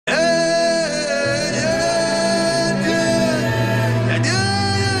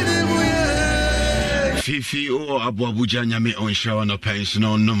Oh, Abu Abuja nyame onshawa no pension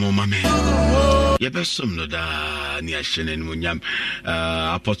no mo mame. Yebesum no da ni ashenen munyam.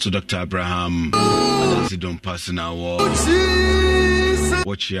 Apostle Dr. Abraham Sidon Pasina wo.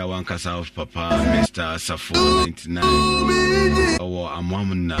 Watch ya wankasa of Papa Mr. Safo 99. Owo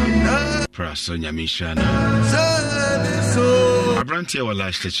amwamuna praso nyamishana. Abrantia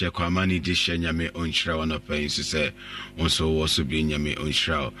wala shteche kwa amani dishe nyame onshra wana pensu se onso wosu bi nyame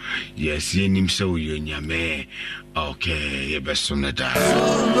onshra. Yes, ye nimse uyo nyame. Okay, ye beso neda.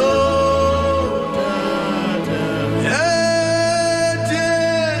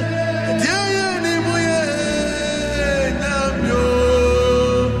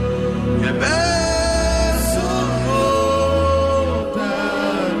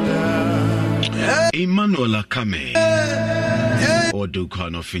 Emmanuel Akame Odu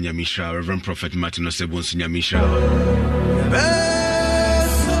Kano Finya Misha, Reverend Prophet Martin Osebun Sinya Misha.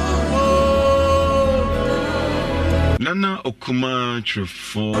 Nana Okuma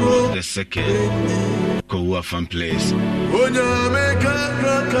Trufo the second Kowa Fan Place.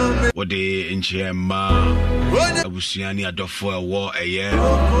 Ode Inchiema Abusiani Adofo War a year.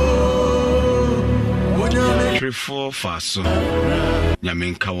 Trufo Faso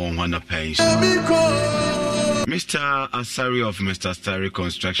Nyaminka Wana Pains. Mr. Asari of Mr. Starry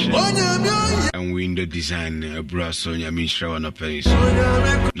Construction and Window Design, Brasso Nyamisha Wana Pains.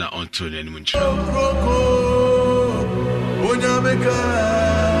 Na Antonio Muncho.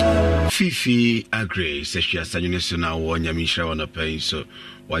 Fifi Agre says she has Sanusuna Nyamisha Wana Pains. So,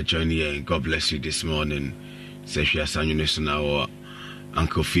 why join here? God bless you this morning. Says she has Sanusuna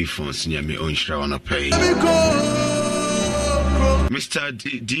Uncle Fifon Nyami Onshra Wana Pains. Mr.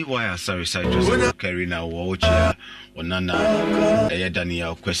 D.Y. Asari Citrus Karina Wacha Wanana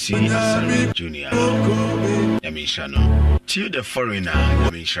Daniel Kwesi Asari Jr. Yamishano. Till the foreigner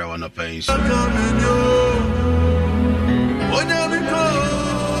Yamisha Wana Pains.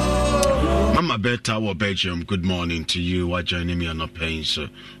 Mama Beta wa Belgium, good morning to you. What joining me on the pain? So,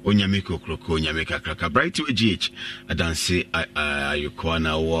 Onyamiko Kroko, Onyamika Kraka, Bright to GH. Adanse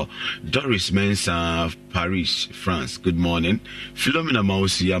Ayukwana or Doris Mensa, Paris, France. Good morning. Philomena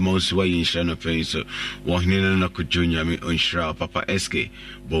Mausi, Amoswa in Shano Pain. So, Wahinana Kujunya, me Unshra, Papa SK,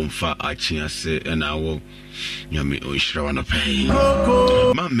 Bomfa Achiase, and our Yami Unshra on a pain.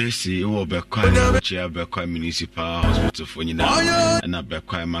 Ma Messi, or Bequai, Chair Bequai Municipal Hospital for Nina, and a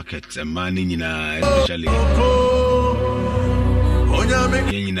Bequai Market, and Mani. Especially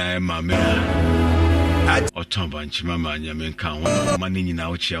Yina Mamma or Tom Banch Mamma Yamin Kan, money in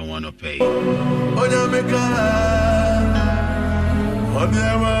our chair one of pay. Onyameka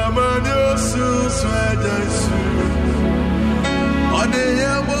Onyamama Sus Wedasu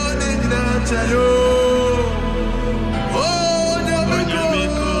Onyamoni Natayo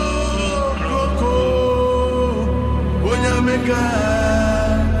Onyameka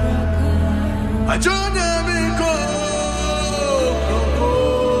Ajonamiko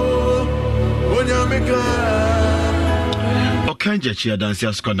Onyameka Okanja chia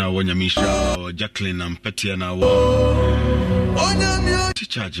dansia skona Onyamisha Jacqueline and Petiana Onyamia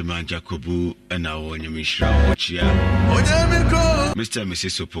Teacher Jiman Jacobu and Onyamisha Ochia Onyamiko Mr. and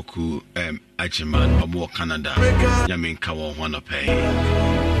Mrs. Opoku Ajiman Omo Canada Yaminka Wana Pay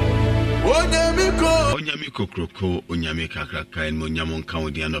Onyamiko Kroko, Onyamika Kraka, and Munyamon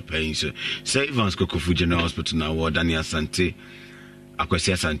County and Pains. Say Evans Kokofu General Hospital now, Daniel Sante,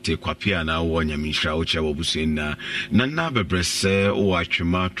 Aquasia Sante, Quapiana, Onyamisha, Ocha Wobusina, Nana Bebrese,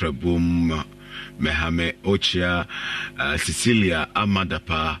 Oachima, Trabum, Mehame, Ochia, Cecilia,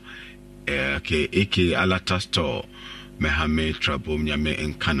 Amadapa, Eke Alata Store, Mehame, Trabum, Yame,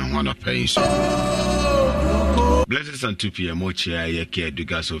 and Kanawana Pains. Blessings and 2 p.m. Ochia Yeke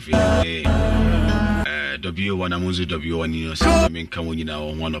Dugasofia W1 Amuzu W1 Yamin Kawina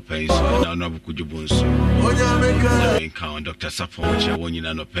on one of Pains and Nabuku Jubunsu Yamin Kawan Dr. Sapo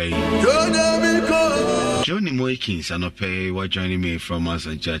Wonina no pay Johnny Moikins and no pay what joining me from us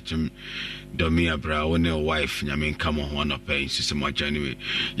and Chachum Domia Brown or wife Yamin Kamo one of Pains to some joining me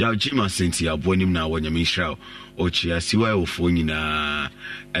Yaw Jima Cynthia Bonim now when Yamin Shroud Ochia Siwa Ufonina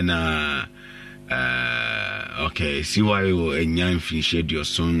and okay, see why you and Yan finish your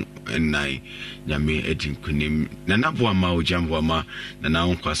son and I Yami Edin Kunim Nanabuama or Jambuama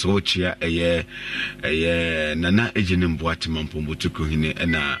Nana Kwasochia a year Nana Ejinim Boatiman Pumbutukuhine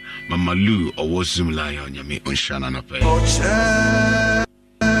and Mama Lu or was Zoom Lion Yami on Shanana Pay.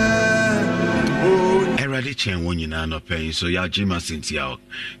 Eradi Chen one in no pay, so ya Jima Cynthia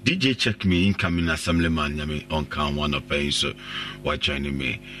DJ check me incoming assemblyman Yami on count one of pay, so why joining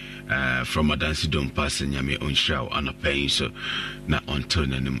me. From a dance don't pass in Yami on show on a pain so not on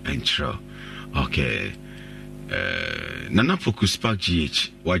turning and show. Okay, Nana Focus Park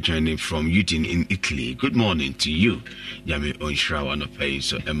GH, we're joining from Udine in Italy. Good morning to you. Yami Onshrawa no pay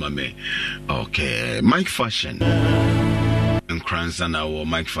so Emame. Okay, Mike Fashion. And Kranzana or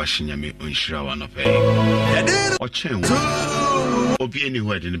Mike Fashion Yami Onshrawa no pay. Or Chen. Obi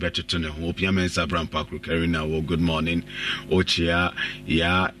anywhere in the better tone. Hope Yamen Sabram Park Karina. Good morning. Ochia,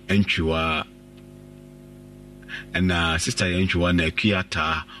 ya, Enchua. And sister Enchua na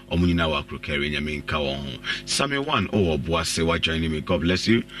Kiata Omunina Wakru Kari Yamin Kawon. Sami one or Boase wa joining me. God bless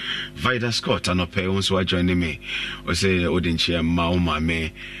you. Vida Scott and Ope also wa joining me. Or say Odinchia Mauma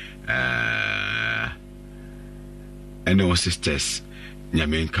me and our sisters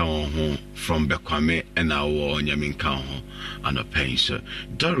Yamin Kawon from Bekwame and our Yamin Kawon and Ope. So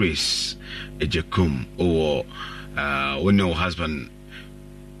Doris Ejekum or when your husband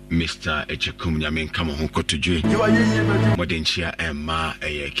Mr. Echekum Yamin Kamo Honko to Joy. Modenchia Emma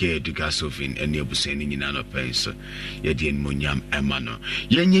Eke Dugasovin and Nebuseni in Anno Pence. Yedian Munyam Emano.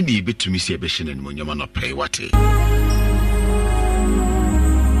 Yenny need bit to Miss Ebishin and Munyamano pay what it.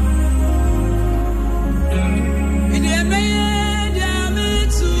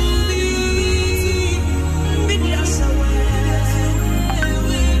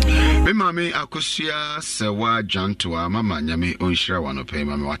 Mami Akosia Sewa Jantua Mama Nyami Onshira wano pay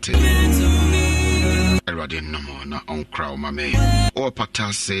mama wate Erade nomo na onkra mame o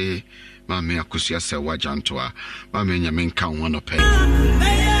patase Mami Akosia Sewa Jantua Mami Nyami nka wano pay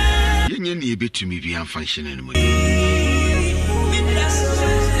Yenye ni betumi bi amfanhye ne mo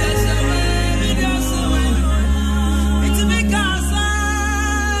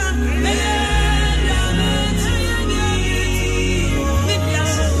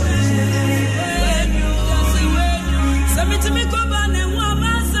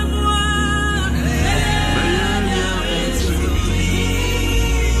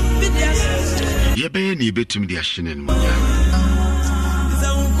Yebe ni betum di ashinen munya.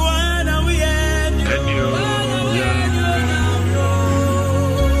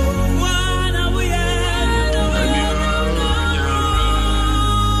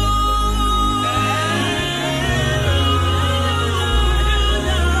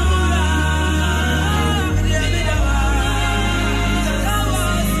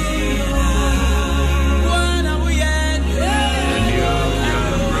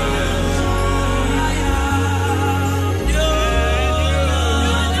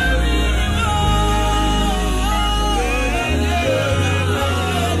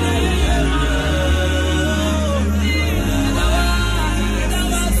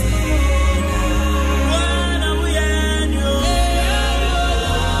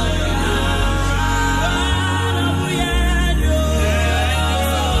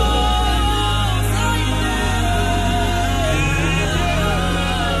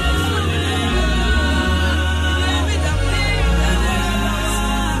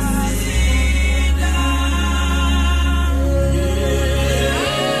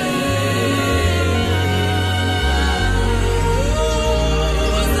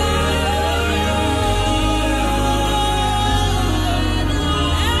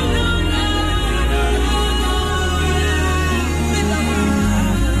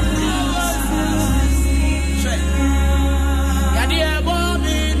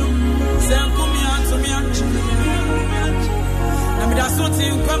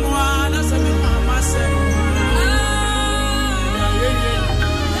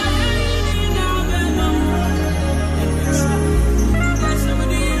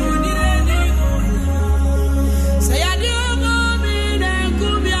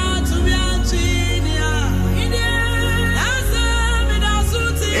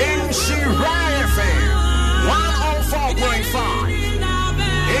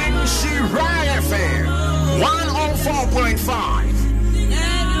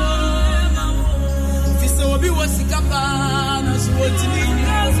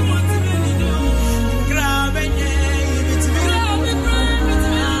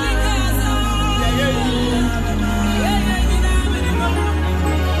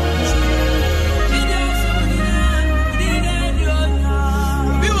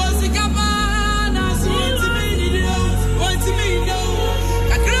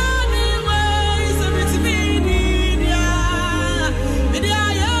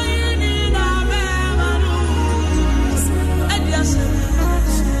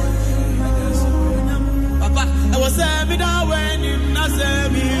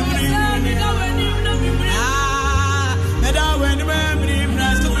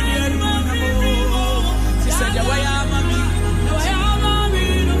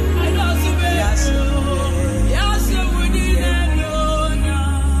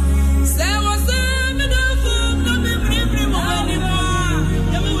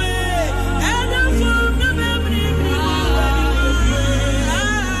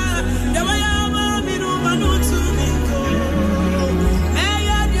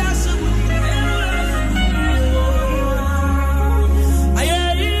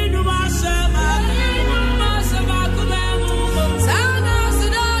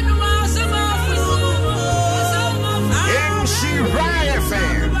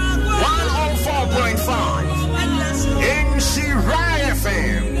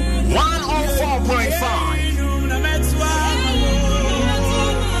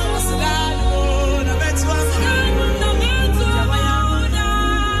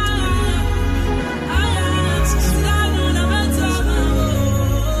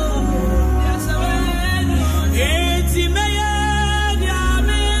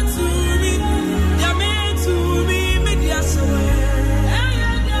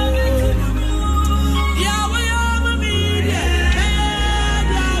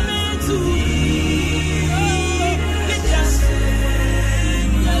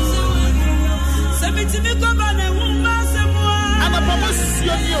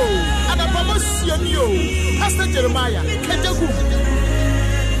 Jeremiah.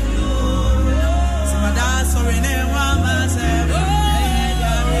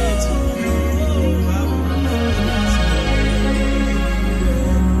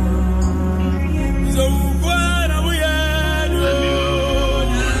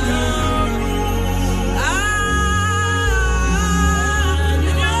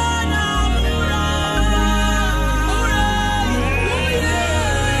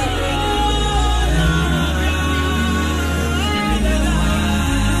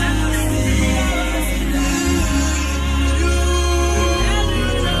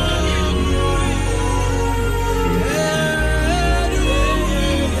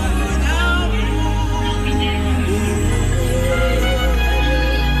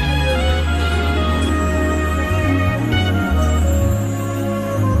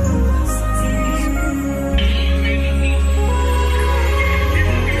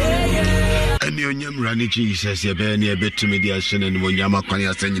 Jesus, you bear near bit to mediation and when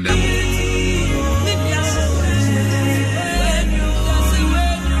Yamakanya sending them.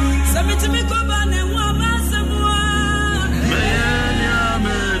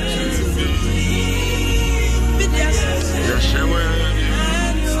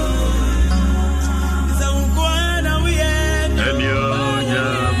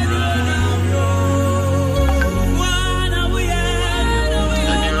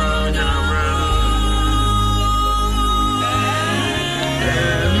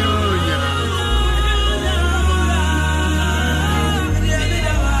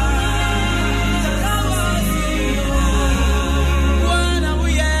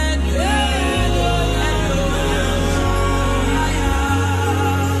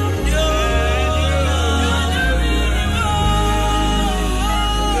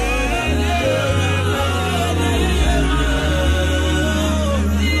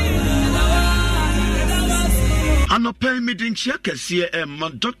 Chakasia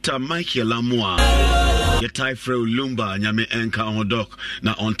Dr. Michael Amwa. Yetai Fro Lumba, Nyame Enka Hodok,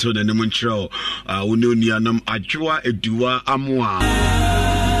 na onto the Nemuncho, Ununianum Ajua Edua Amwa,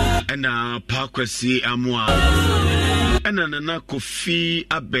 and Parkwesi Amwa, and Nana Kofi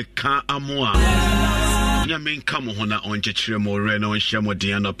Abeka Amwa. Nyame Kamohona on Chemo Reno and Shamo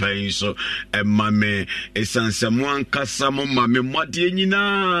Diana Pain, so and Mame, a Sansamuan Casamo Mame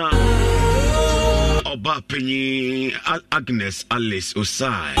Madianina. Oba Penny Agnes Alice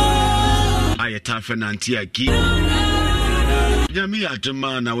Osai Ayata Fernantia Gi Yami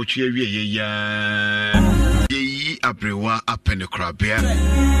Adamana, which ye Abrewa Apene Crabia.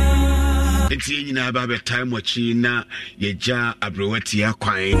 It's in a time watching ye ja Abrewetia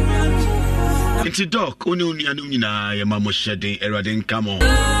Quine. It's a dog, Ununina, Yamamo Shedding, Eradin Camo.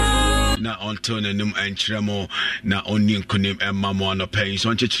 Na Antonenum and Tremo, na Onion Kunim and Mamma no Pain,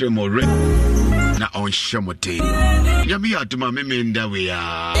 so Tremo Red. Na on Shamote. Yami Aduma Memenda we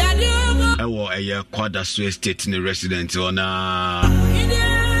are. I wore a quadra Swiss state in the residence on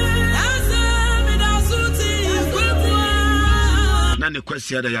Nani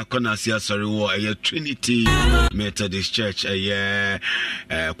Quesia da Yakonasia sorry war a Trinity Methodist Church a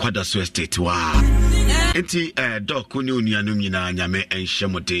quadra Swiss state wa. Enti Doc Kununia Numina Yame and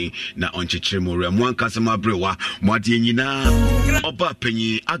Shamote na on Chichimo Ramwan Casama Brewa, Madianina Oba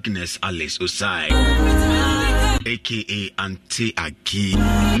Penny Agnes Alice Osai aka Auntie Agi.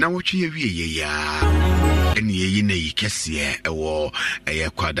 Now what you ya and ye ne Kessia a war a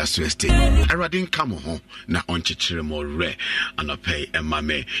quadra Sweste. I radin come home na on Chichimo Re and a pay and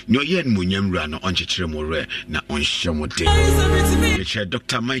mame. No yen munyam ran on Chichimo Re na on Shamote.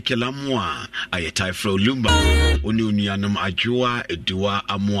 Dr. Michael Amwa, Ayatai Fro Lumba, Ununianum Ajua Edua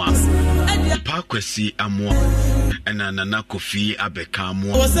Amwa, Parkwesi Amwa, and Nana Kofi Abeka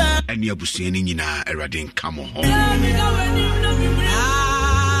Amwa, and Yabusiani na Eradin Kamo home.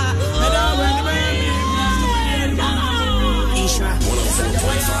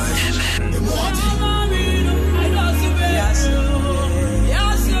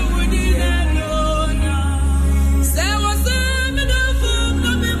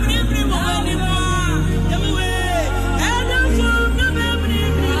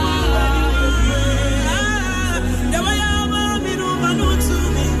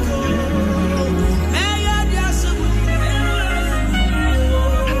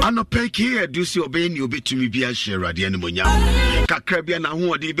 No pek here, do see obeying you bit to me be a share radian munya. Kakrabian,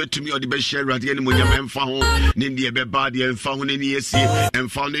 who are the bet to me or the best share radian munya and found Nindia Bebadi and found in the AC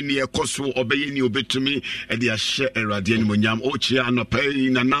and found in the Kosu obeying you bit to me and the share radian munyam, Ochiano pay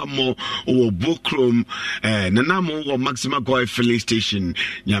Nanamo or Bookroom, Nanamo or Maxima Goy filling station,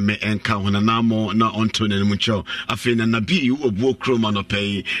 Yame and Kawanamo, not on Tony and Mucho. I feel Nabi, you will Bookroom on a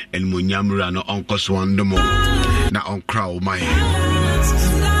pay and Munyam ran on Koswandamo. na on crowd my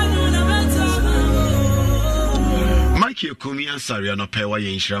Mikey Kumia Saria no pewa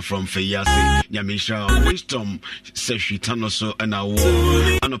yinshra from Feyasi Nyamisha wisdom seshitano so and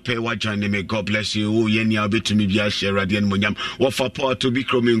no pewa join me. God bless you. Yeni abi to me bia share radian munyam. Wafa power to be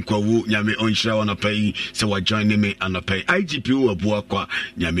kromin kwa wu nyame onshra on pay so wa join me and pay IGP abua kwa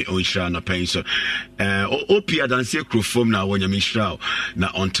nyame onshra na pay so opia dance krofom na wo nyamisha na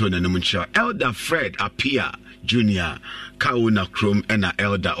onto na muncha Elder Fred Apia Junior Kauna Krum ena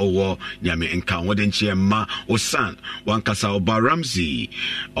Elder Owo nyame enka wodenche ma osan wankasa Oba Ramsey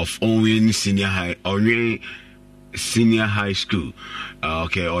of Owen Senior High School.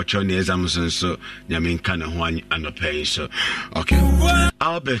 Okay, or Choni Examson so nyame enka na ho anopay so okay.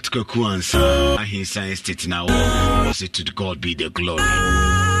 Albert Kokuansa ahin science state now. Say to God be the glory.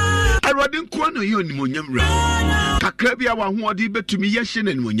 I radin kwano yo ni monyam ra kakra bia wa ho odi betumi yehye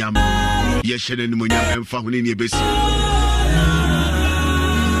na ni monyam emfa ho ni ebesi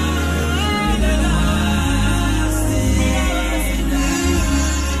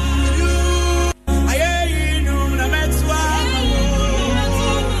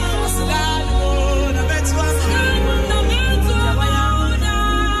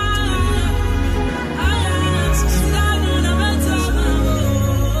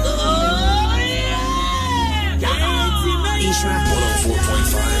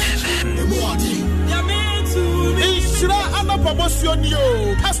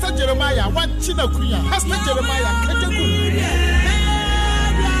Pastor Jeremiah, what Chinakuya, Pastor Jeremiah, Kataku.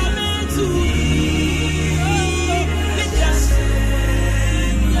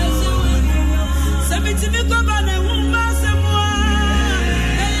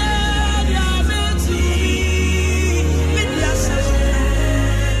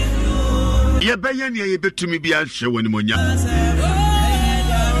 Yebayan ye betumi bia hwe woni monya.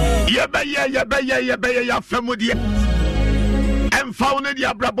 Yebaya famodi. Emfauna di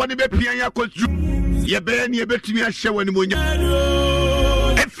abraboni be pian ya kotu. Yebaya ni betumi ahye woni monya.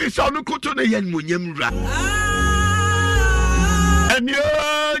 Efisa onu koto na yen monyam ra.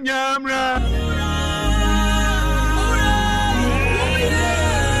 Enyo nyamra.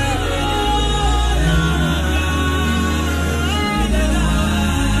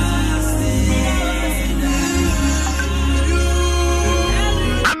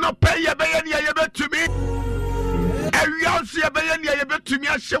 Pay a bayan ya to me. And you also a bayan ya to me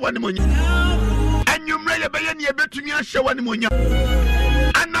a show one money. And you may a bayan ya to me a show one money.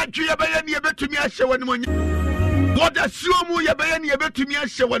 And not you a bayan ya to me a show one money. What a sumo ya bayan ya to me a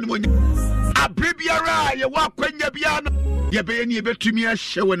show one money. A prebiara, you walk when you piano. Ya bayan ya to me a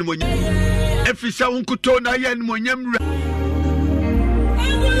show one money. If it's a unkutona yan monyam.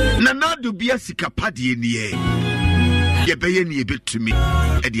 Nana do be a sikapadi in the air. Yebeye ni ebe to me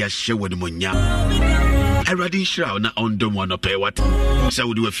edi ahye woni monya eradi shira na ondom one pay what so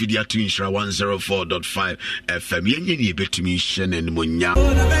we do a feed to Inshira 104.5 FM yenye ni ebe to me hye na monya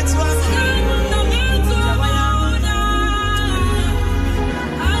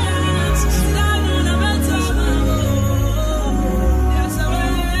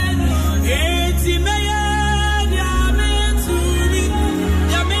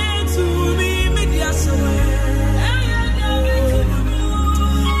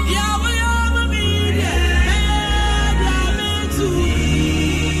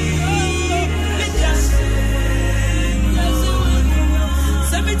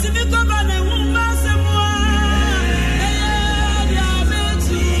Come on.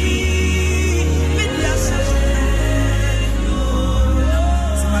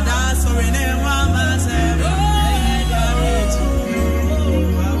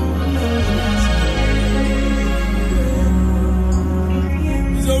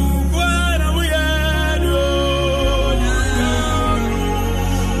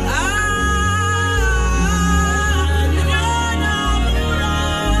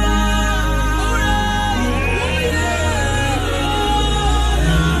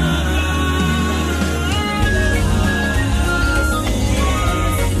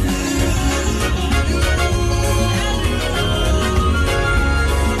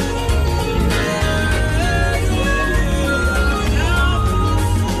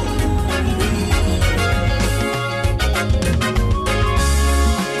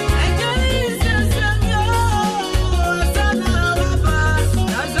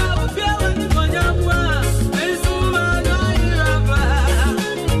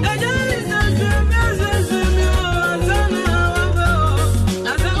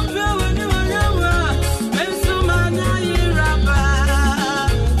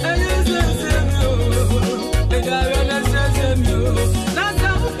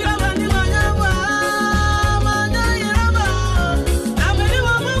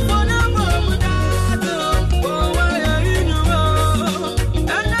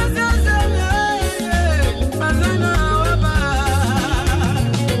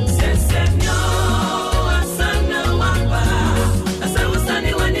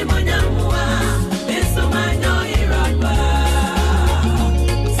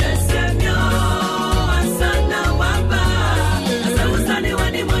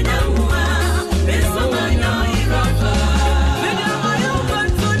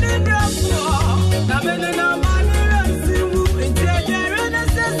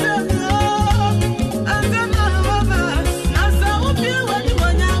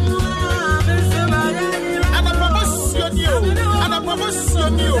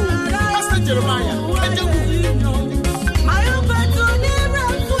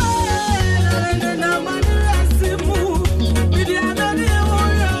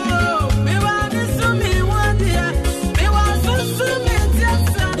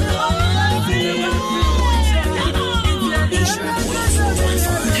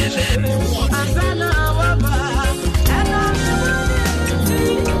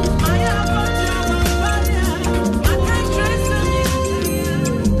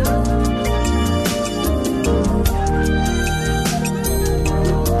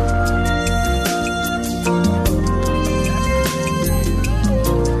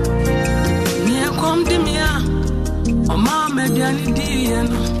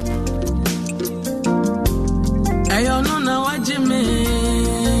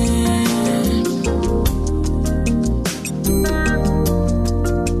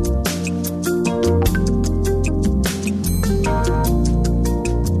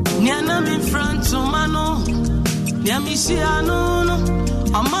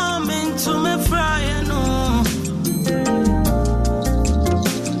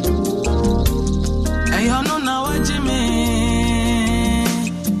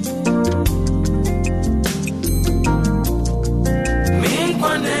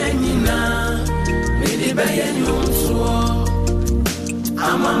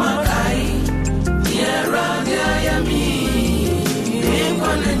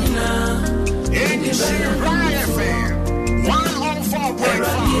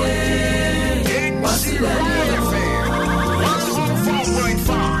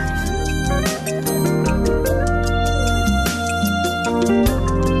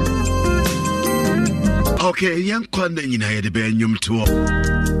 Okay, young Quanda in I had a benyum tour.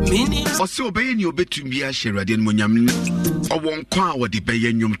 For so bay you bet to be a Sheradian Munyam or one qua what the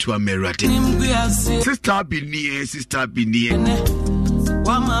benyum to a merati. Sister be near, sister be near.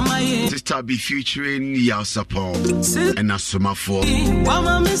 Sister be featuring Yasapon and a summer for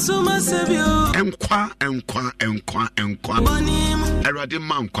Enqua. I read a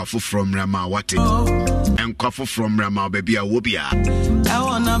man quaffle from Rama Wati and quaffle from Rama baby a wobia. I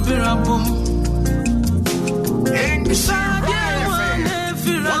wanna be a boom.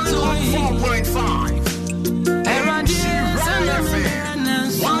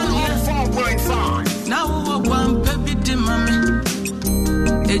 Now one baby de mommy.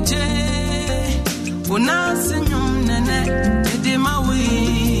 Eje, una senyum nene, ede mawi.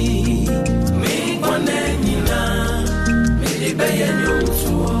 Me kwane nina, me de beye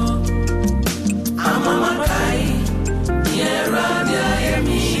nyumsuo. Amama kai, yera dia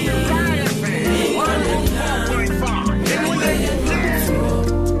yemi. Me kwane nina, me de beye nyumsuo.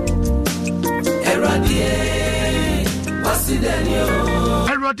 Eradie, wasidenio.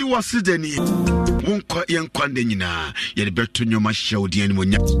 Eradi wasideni. Wonko yenkwande nyina ye de beto nyoma shawdi ani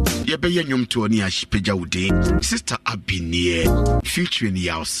monya ye be ye nyom to oni ashpeja wude sister Abinie featuring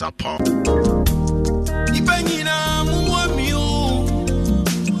Yao Sapo Ibanyina muwamio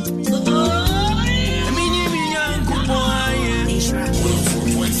Emini miyangu moaye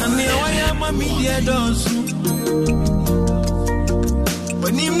Ane waya mamidia dosu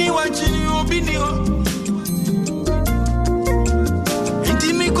Wanimni wachini obinio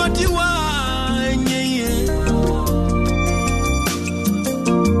Intimi kotiwa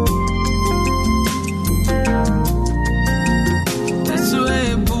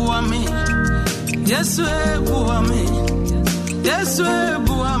Yesu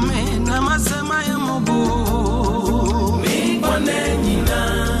ebuame namasema ya mobu mi kwane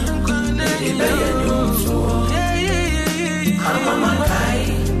nyina ibeye nyuso amama kai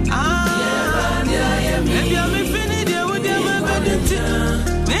ya mi ebia mi fini de wode mabedenti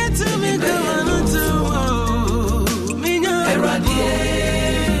metu mi kama ntu minya eradie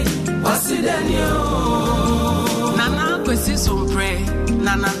wasidanio nana kwesi sompre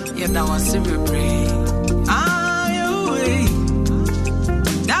nana yeda wasibe pray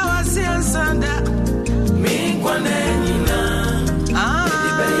Sanda me kwane nyina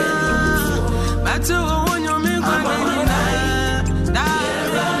ibeye nyuso batu wonyo me kwane nyina da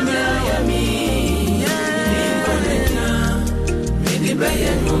ya mi kwane nyina me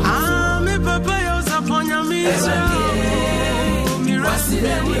ibeye nyuso me papa yo saponya mi so mi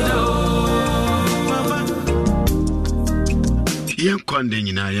rasile yen kwande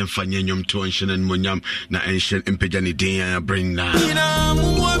nyina yen fanye nyom to nshen monyam na enshen impeja ni den ya bring na nyina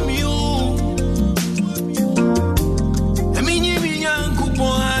muwami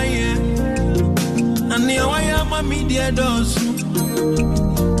media dosu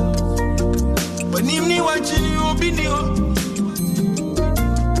Wanimni wachini obinio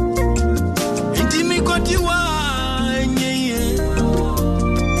Intimi kotiwa nyeye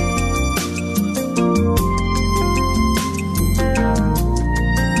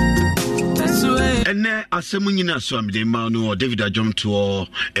Ene asemu nyina so amde ma no David Ajom to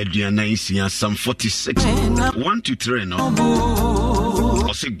aduana isia Psalm 46 1 to 3 no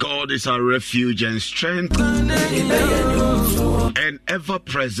I say God is our refuge and strength, and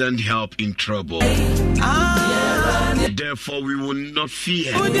ever-present help in trouble. Therefore we will not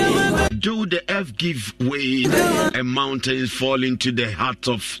fear. Though the earth give way and mountains fall into the heart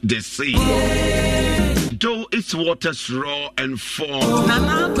of the sea, though its waters roar and fall,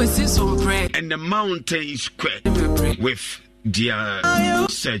 and the mountains quake with their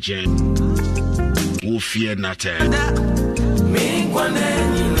surgeon, will fear nothing.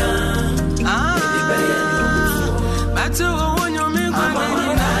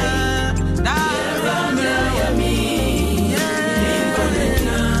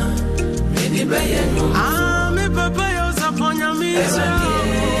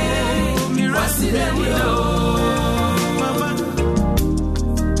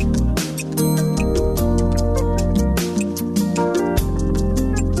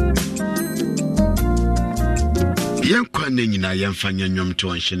 Yankwane nyina yamfanya nyom to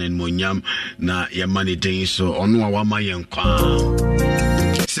anhene monyam na yamane den so ono awama yankwa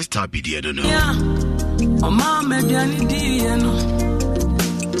sister bidie no yeah o ma mediani die no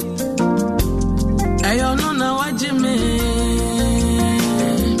ayo no na wajime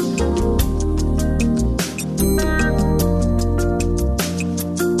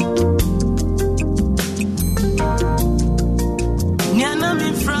niana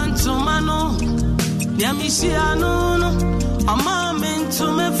mi franco mano Yamisiano, a moment to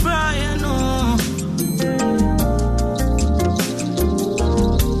me friano.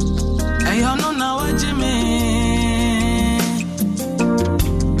 I don't know what Jimmy.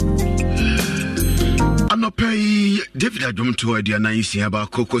 I'm not pay David Adum to idea nice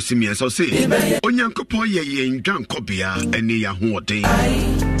about Coco Simeon. So say, Onyankopo ye in John Cobia and Yahoo day.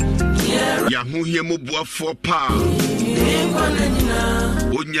 Yahoo here mobile for power.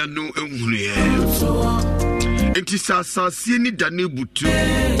 Onyanu enhune enti sasa sieni dane butu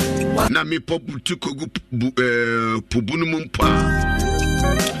na me pobutu kogu pobunu mumpa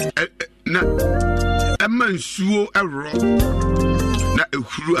na emansuo ero na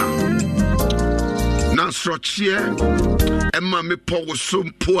ehuru a na srochie ema me powo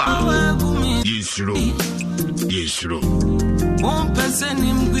mpo a yesuro One person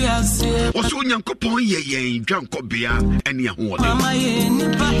in Guiase was Onyankopon ye Dwankobia ene ahode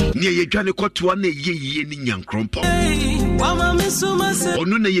ne ye dwane kotoa na ye ni nyankrompo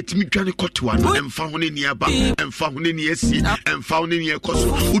onu na yetimi dwane kotoa no emfa hone ni aba emfa hone ni asi emfa hone ni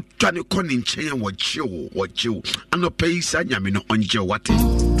ekoso utwane kone nchen wojewo anopai sa nyame no onje wate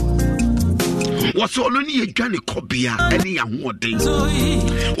waso onu ni ye dwane kobia ene ahode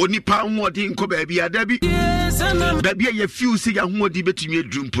onipa ahode nko baabi adabi baabi ye fiu se ya ahode betumi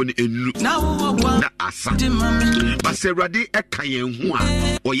adrumpo ne enu na asa baserade eka ye hu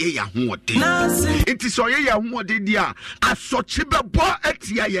a oye ya ahode enti so oye ya ahode dia asoche bebo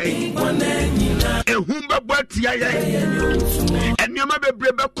atia ye ehum bebo atia ye enioma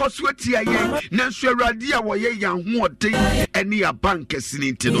bebre bekoso atia ye nanso awrade a oye ya ahode ene ya bank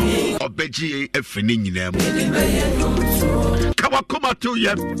siniti no obeji efini nyina mu kawakoma to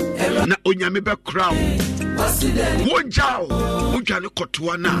ye na onyame be crown wonjao wonjane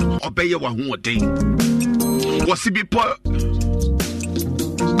kotoa na obeye wa hoden wosibipo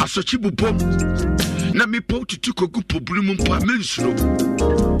asochi bubom na mepo tutu kogu pobulu mpa mensuro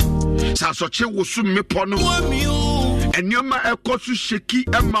sa asochi wosu mepo no enioma ekosu sheki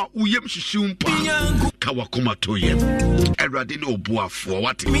ema uyem hihimpa kawakoma to ye erade na obuafo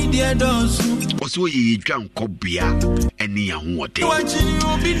wate media dos oso ye dwankobia ene ya hoden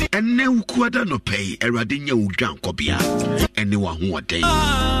ene ukuada no pay erade nya udwankobia ene wa hoden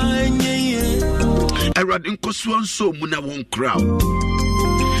erade nkoso nso mu na won crowd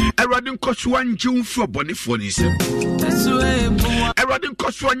erade nkoso anje mfo bonefo ni sem erade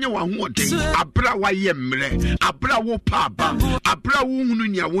nkoso anya wa hoden abra wa ye mre abra wo pa aba abra wo hunu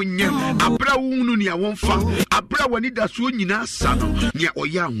nia wonye abra wo hunu nia wonfa abra wani da so nyina sa no nia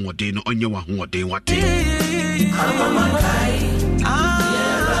oya hoden no onye wa hoden wate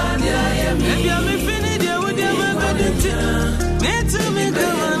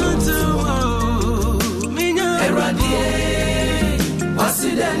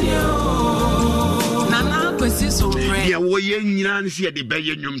ya woye nyina nsi de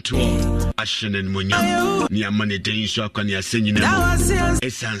beye nwumto ahyenen munya ni amane den so akwane asenyina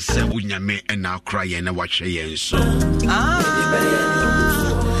esanse unyame na akra ye na wahwe ye nso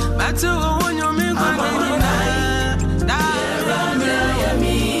batu wonyome kwanina da ya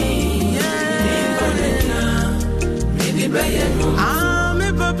mi me beye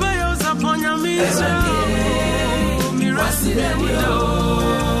me papa yo saponya mi so mi raside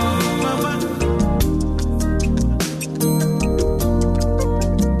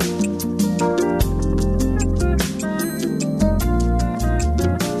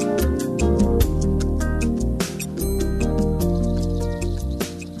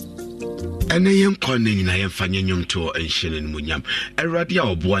ene yen kone nyina yen fanye nyom to enhyene munyam awurade a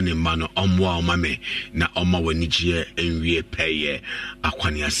oboa ne ma no omwa omame na oma wanigye enwie peye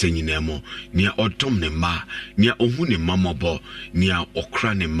akwane asenyina mo nia odom ne ma nia ohu ne mamobo nia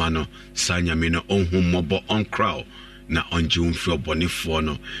okra ne ma no sanyame no ohu mobo onkrao na onje umfi obonefo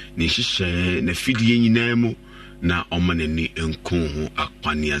no ne hihye na fidie nyina mu na omanani enkunhu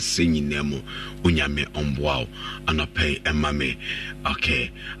akwane asenyina mu unyame omboa anope emame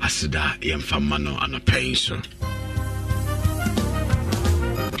okay asida yemfama no anope so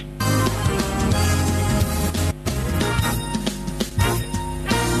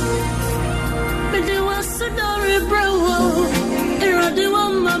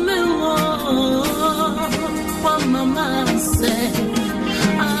Mama said,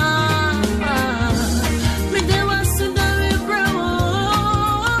 me de was to the bro,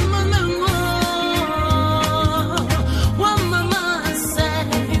 what mama said.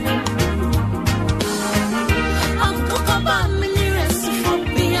 I'm cocoa mini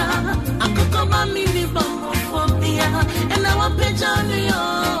reciphobia, I'm cocoa mini bumbophobia, and I want pejanio.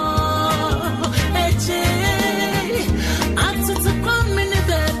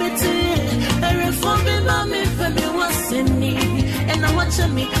 And I watch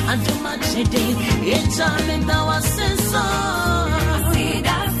me, I do my chitty. It's all in our sense.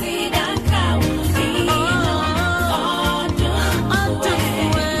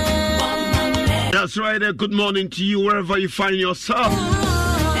 That's right. Good morning to you wherever you find yourself.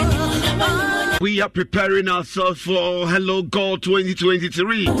 We are preparing ourselves for Hello God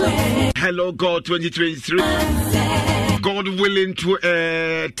 2023. Hello God 2023. God willing,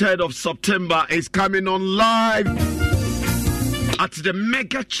 3rd of September is coming on live at the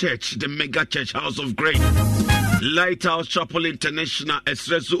Mega Church House of Grace, Lighthouse Chapel International,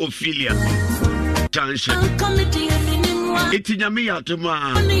 Esreso Ophelia Junction. Itinyami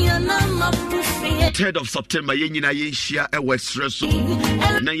atuma 3rd of September yenyina yenhia e Esreso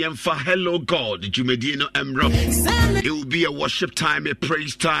na yemfa Hello God Jumedino Emro. It will be a worship time, a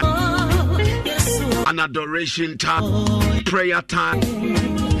praise time, an adoration time, prayer time.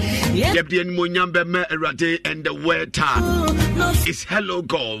 Yebdien munyambe me erade and the word time. It's Hello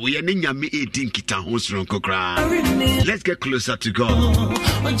God. We are ninyami eating kita hosron kokra. Let's get closer to God.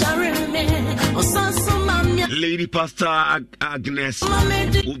 Lady Pastor Agnes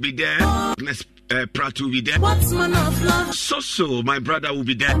will be there. Agnes Pratt will be there. So my brother will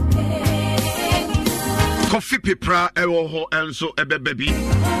be there. Coffee Pipra ewo and so baby.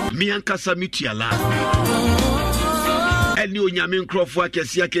 Me ankasa mitiala. Eni onyame nkrofo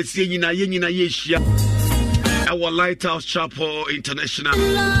akesi nyina yeshia our Lighthouse Chapel International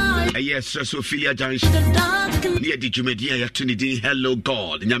yes Ophelia Junction near the Jumedia Yatunidi Hello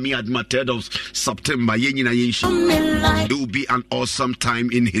God nyame adma 3rd of September yenyina yeshia. It will be an awesome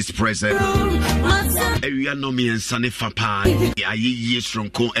time in his presence. Ewia no me ensane fapa ayi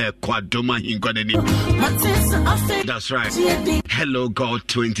yesronko kwadoma hingwadeni. That's right. Hello God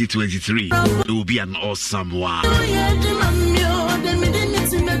 2023. It will be an awesome one.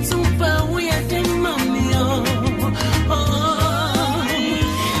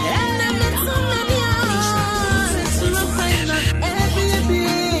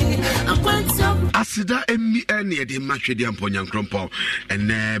 Asida emi ene de matwede amponyankrompo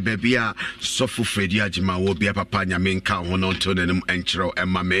ene baby a sofu Fredi Agima wo bia papa nyame nka ho no to nenim enkyerɛw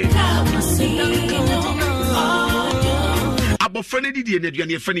emame abofra ne didi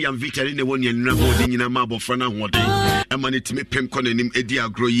enaduane efa ne yam vitari ne woni enra ho de nyina ma abofra na ho de ema ne timi pem kɔ nenim edi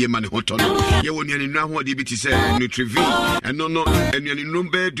agro yie ma ne hoto no ye woni enra ho de bi ti sɛ nutrivi eno no enuane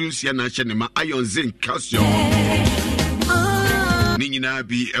number dunsia na hye ne ma iron zinc calcium Nina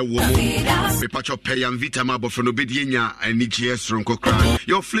be a woman. Me patch up pay and vitama for no bidinya and niches from Cochrane.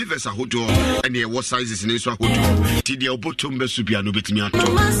 Your flavors are hodo and your what sizes in Iswa hodo. Tidia Botumbe Subiano Bitmiato.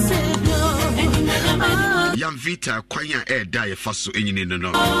 Yam Vita, Quanya air die faso in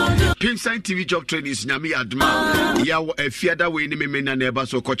no. Pinside TV job training is Nami Adma. Yaw a fiada way in Mena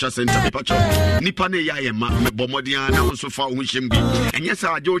Nebaso Cocha Center Pacho. Nipane Yayama, Bomodiana, also far Wishimbi. And yes,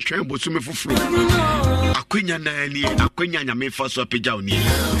 I do tremble to me for fruit. Aquina Nani, Aquina me faso pijani.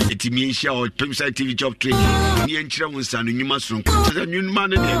 It means your Pinside TV job training. Ni and Chrawson, and you must from the new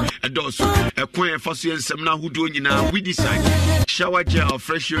man a dozen. A quaint fossil and some now who do you now. We decide shower gel,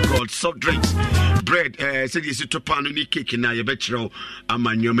 fresh yogurt, soft drinks, bread. Said you to pan any cake in a betro. A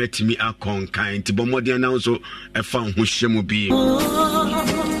man you met me a con kind to Bomodian also a found who she will be.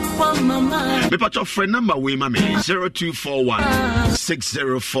 Me patch your friend number we mami 0241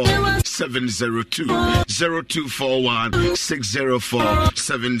 604 702 0241 604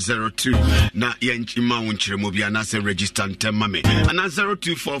 702 na yenchima unchire mobia na se register ntem mami ana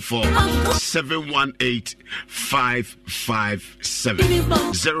 0244 718 557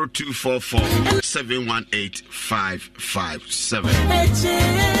 0244 718 557.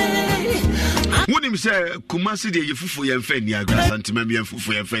 Wonim say Kumasi de yefufu yemfa ni agra santima bi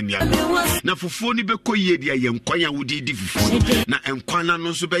yefufu yemfa ni agra na fufu ni beko ye de yenkwan ya wudi di fufu na enkwana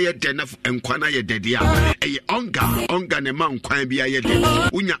no so be ye de na enkwana ye de de a eye onga ne ma nkwan bi ye de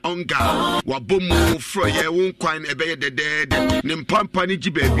unya onga wabomu fro ye wonkwan e be ye de ne mpampa ni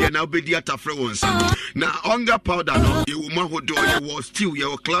gibe bia na obedi atafre wonsa na onga powder no ye wuma hodo ye wo stew ye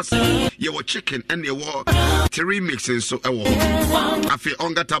wo class ye wo chicken and ye wo three mixing so e wo afi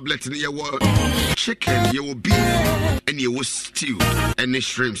onga tablet ni ye wo chicken, you will beef, and you will stew, and the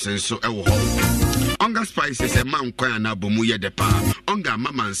shrimps, and so Onga spices a man quite na bomuya de pa. Onga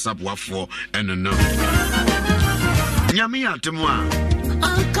mama and sub wafo and no. Nyami atumwa.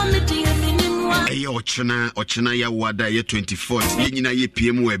 Eyo ochina ya wada ye 24th. Yenina ye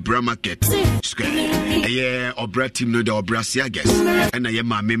PM we Bra Market Square. Eye obra team no de obra siages. And aye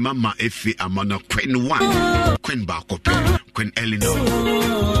mama efi amana Queen 1. Queen Bakope. Queen Eleanor.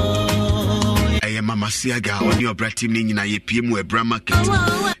 Mama Siaga on your bread team in a PM where Bra Market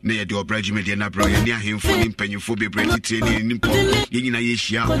near the Obrajimedi and Abra near him for him penny for be bread training in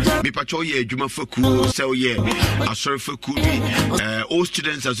Yinayisha. Me patrol ye Juma for cool, so ye a surf for cool. All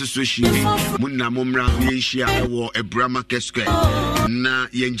students association Munna Mumra Yisha or a Bra Market Square. Na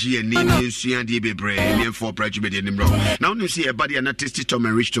Yenji and Nini Sian DB Bray and for Brajimedi and Bro. Now you see a body and a tasty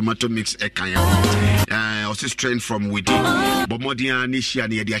tomato rich tomato mix a kaya. Also strained from within. But Modia Nisha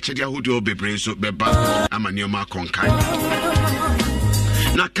near the Achadia who do be brave so I'm a new mark on kind.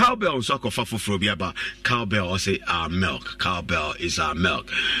 Now, cowbell so called but cowbell or say our milk. Cowbell is our milk.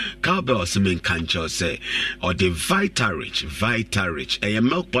 Cowbell mean cancho say or the Vita Rich. A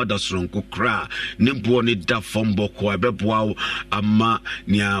milk powder strong kukra. Nimbo ni da fombo kwa bebo ama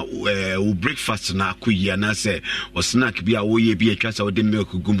nia breakfast na akuye na say or snack bia woye bi atwasa o de milk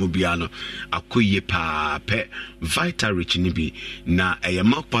gumbo biano akuye pa pe Vita Rich ni bi na a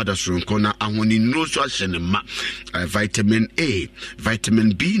milk powder strong na ahoni no so ahye ma vitamin A, vitamin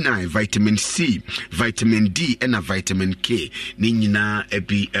B9, vitamin C, vitamin D, and a vitamin K. Nina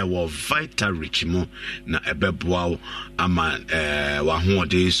ebi ewo Vita Rich mo na ebeboa ama wahon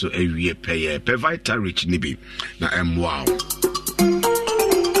de so ewie pe Vita Rich ni bi na wow.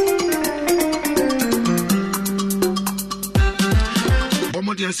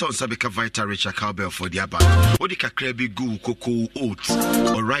 Modian sound sabeka Vita Rich a cowbell for the aba. Odika krebi gu cocoa oats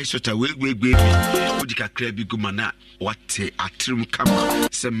or rice water we Odika krebi gu mana wate atrim kama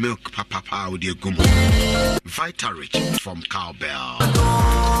se milk papa with your gum. Vita Rich from cowbell.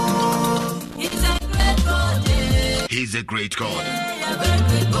 He's a great God.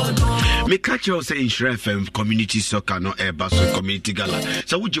 Me catch you say in FM community soccer no so community gala.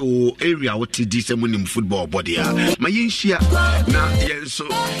 So would your area what this morning football body my yinshia na yenso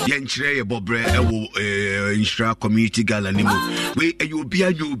yenchire bobre inshra community gala nimo we you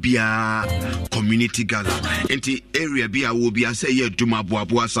bia community gala enti area bia wo bia say ye duma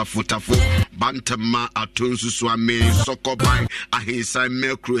boabo asafotafo bantama atonsu swame sokoban ahinsa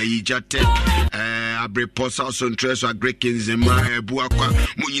mekro yijate abre posa son treso agrekins ma ebuakwa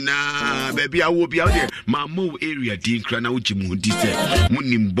munyina baby awo bia de mamo area din kra na ujimu di se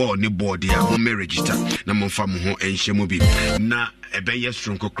munim ball ne board ya mo register na mo fa mo ho enhye mo bi na ebeye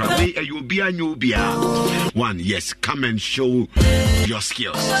strong kra we ayobia nyobia one yes come and show your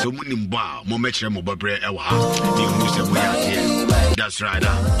skills so munim ball mo mekere mo bobre e wa ni hu se mo ya here that's right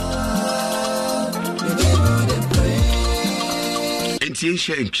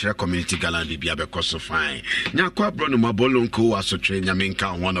Share community gala bibia be koso fine nyakwa bro no mabolonko asotwe nyamenka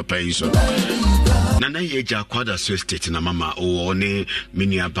ho no pay so nana yeja kwada so state na mama o ne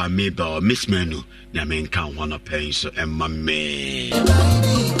minia ba meba miss menu nyamenka ho no pay so emma me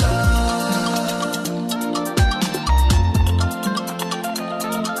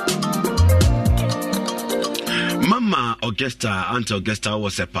mama Augusta Aunt Augusta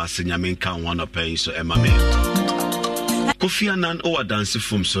was a pass nyamenka ho no pay so emma me Kofi Annan o dance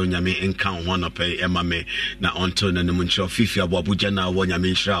from so nyame enkan ho no pay emame na onto na nim nchro fifi abuja na wo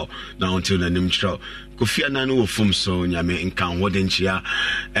nyame nchra na onto na nim nchra Kofi Annan wo from so nyame enkan ho de nchia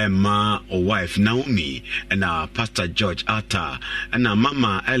emma o wife Naomi and Pastor George Atta and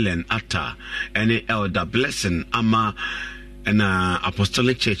mama Ellen Atta and elder Blessing ama and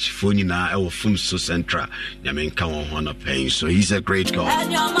Apostolic Church for nyina ewo fum so central nyame nka won ho na pain. So he's a great God.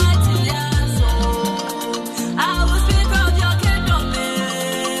 And your mighty hands, I will speak of your kingdom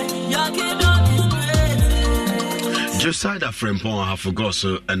is great. Josiah Frempon have forgot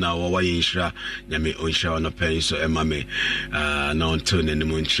so and our Wayinshra nyame onsha na pain. So emame na onto ne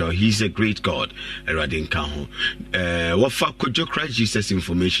muncho. He's a great God. Erade nka ho. Wafa Kojo Christ Jesus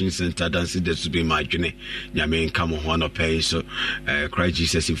Information Center dance this to be my journey. Nyame nka mo ho na pain. So Christ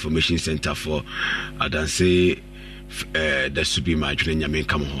Jesus Information Center for dance that should be my dream. Nyame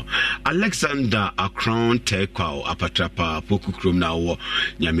come home. Alexander Akron Tekwa Apatrapa Poku Krum na wo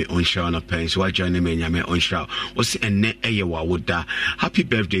nyame onsha na pens wa join me nyame onsha was enne eyewa woda. Happy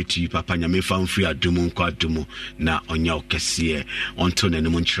birthday to you papa nyame fan free adumu nkwa adumu na onya okese onto na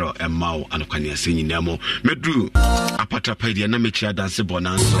nemu nchro emawo anokwane asenyi namo medru apatrapa dia na mechi dance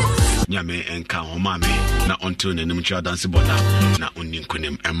bonanso nyame enka homa me na onto na nemu nchro dance bona na onni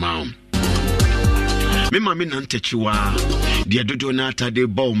nkonem emawo. Me mama nantechiwa dia dodo na atade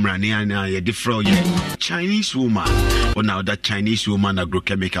bo mrane ana ye different Chinese woman or now that Chinese woman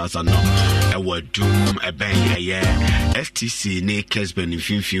agrochemicals and no e wadum e ben ye FTC ne Kesben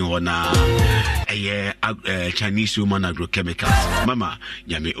finfin hona ye Chinese woman agrochemicals mama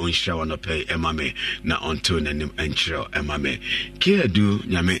nyame onsha wana pay emame na onto nanim enchro emame kedu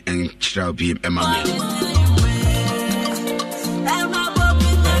nyame enchro bi emame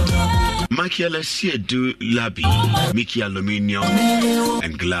Makiala do Labi, Mickey Aluminium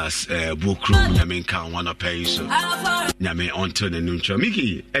and Glass, Bookroom, Yamin Kan, one of Peso, Yame onto the Nuncho,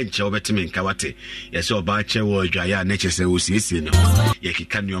 Mickey, and Chobetamin Kawate, yes, or Bacha or Jaya, Nature Says, Yaki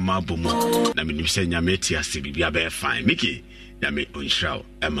can your mabumo, Namin Yameti as to be a bear fine, Mickey, Yame Unshaw,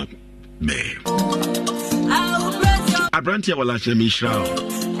 Emma Bay. Abrantia will let me show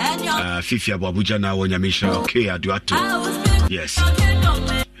Fifia Babujana when Yamisha, okay, I do it. Yes.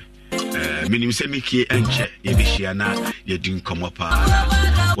 Minim se Mickey enche ye bishia na ye din komo pa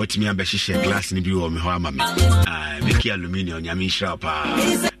watimi ambehye glass ni bi wo me ho ama me Mickey aluminium nyame nhira pa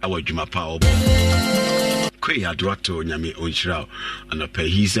awadwuma pa obo kwe adoato nyame onhira anopa.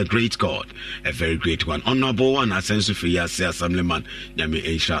 He's a great God, a very great one, honorable one asenso for ya say assemblyman nyame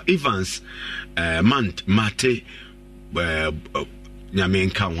nhira. Evans Mate nyame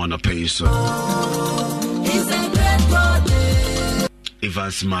nka one of so He's a great God.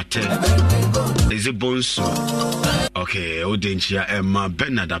 Evans Martin is a bonso. Okay, Odenchia Emma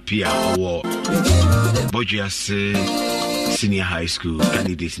Bernard appear or Bojas senior high school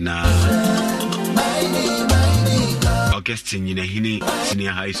candidates now. Augustine Yinahini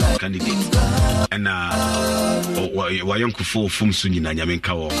senior high school candidate. And Wayonku for Fumsun in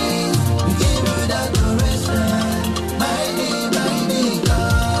Yaminkawa.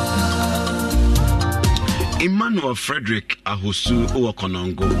 Emmanuel Frederick Ahusu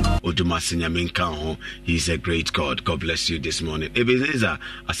Okonongo Odumasinya Minkan. He's a great God. God bless you this morning. Ebenezer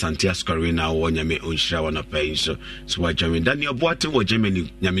Asantia Scorina Wonyame Unsha wana pay so Jamin Daniel Boatin or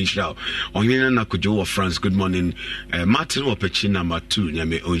Germany Yamisha Onina Nakujo of France. Good morning. Martin Wapechina Matu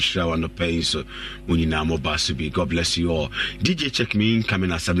Yame Unsha wana pay so Munina Mobasubi. God bless you all. DJ check me in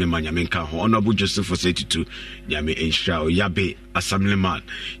coming assemblyman Yaminkan. Honorable Joseph for 82 Yame Unsha Yabe assemblyman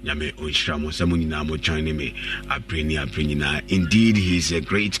Yame Unsha Mosamunina mo joining me. Abrini. Indeed, he's a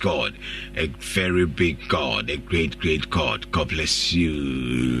great God, a very big God, a great God. God bless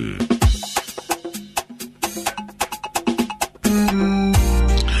you.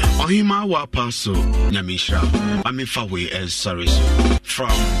 Ohima wa paso nyamisha amifawe as sorry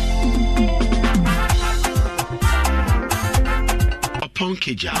from upon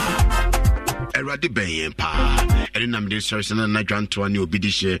Kija Erade Bayen pa Erenam de Sarasana na Dwanto ani obi di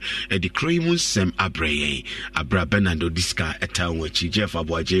hye e de kroimu nsem abraye abra Bernardo Diska etan wachi Jeff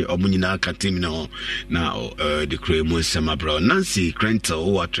Aboaje omunyina akatim no na de kroimu nsem abra Nancy Krentel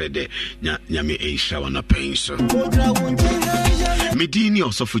o atrede nyame ehia wana penso Medini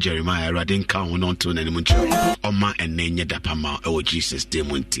Osofo Jeremiah Erade nka ho no nto na nimu ncho oma enenye dapama e Jesus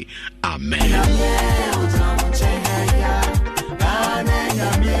demonti amen.